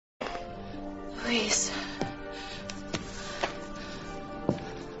Louise.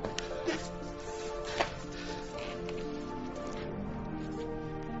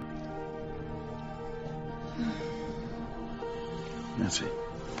 Nancy.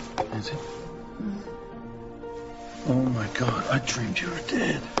 Nancy? Oh my God, I dreamed you were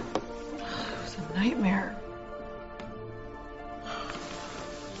dead. It was a nightmare.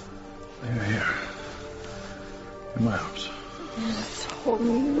 You're here. In my arms. Just hold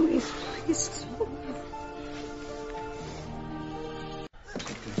me, Louise. Please hold me.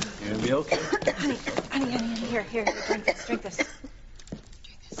 You're gonna be okay. Honey, here, drink this. Drink this,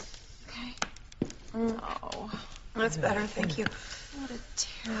 okay? Oh, that's better, thank you. What a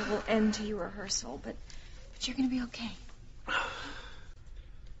terrible end to your rehearsal, but you're gonna be okay.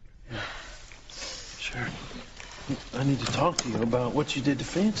 Yeah. Sure. I need to talk to you about what you did to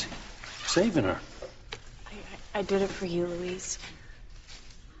Fancy. Saving her. I did it for you, Louise.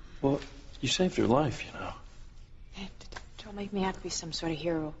 Well, you saved her life, you know. Don't make me out to be some sort of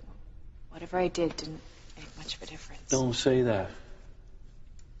hero. Whatever I did didn't make much of a difference. Don't say that.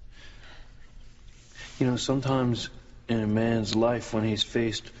 You know, sometimes in a man's life, when he's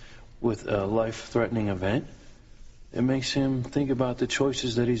faced with a life-threatening event, it makes him think about the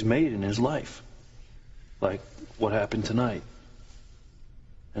choices that he's made in his life. Like what happened tonight.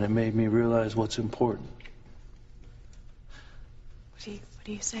 And it made me realize what's important. What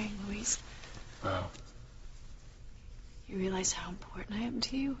are you saying, Louise? Oh. You realize how important I am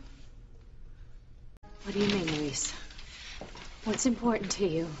to you? What do you mean, Louise? What's important to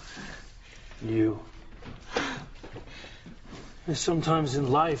you? You. And sometimes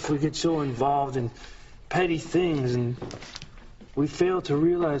in life we get so involved in petty things and we fail to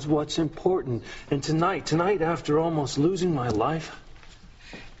realize what's important. And tonight after almost losing my life...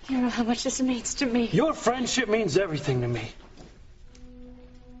 You don't know how much this means to me. Your friendship means everything to me.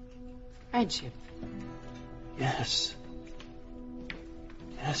 Friendship? Yes.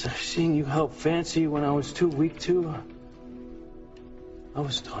 Yes, I've seen you help Fancy when I was too weak to. I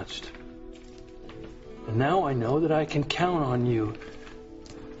was touched. And now I know that I can count on you.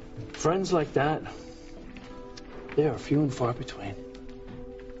 Friends like that, they are few and far between.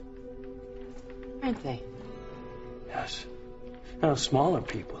 Aren't they? Yes. Now, smaller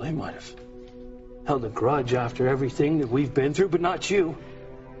people, they might have held a grudge after everything that we've been through, but not you.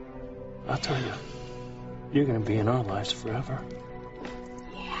 I'll tell you, you're going to be in our lives forever.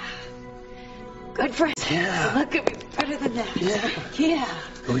 Yeah. Good friends. Yeah. Look at me, better than that. Yeah.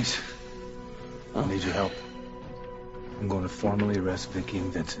 Louise, I need your help. I'm going to formally arrest Vicky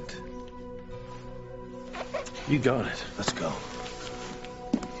and Vincent. You got it. Let's go.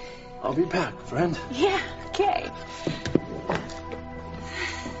 I'll be back, friend. Yeah, okay.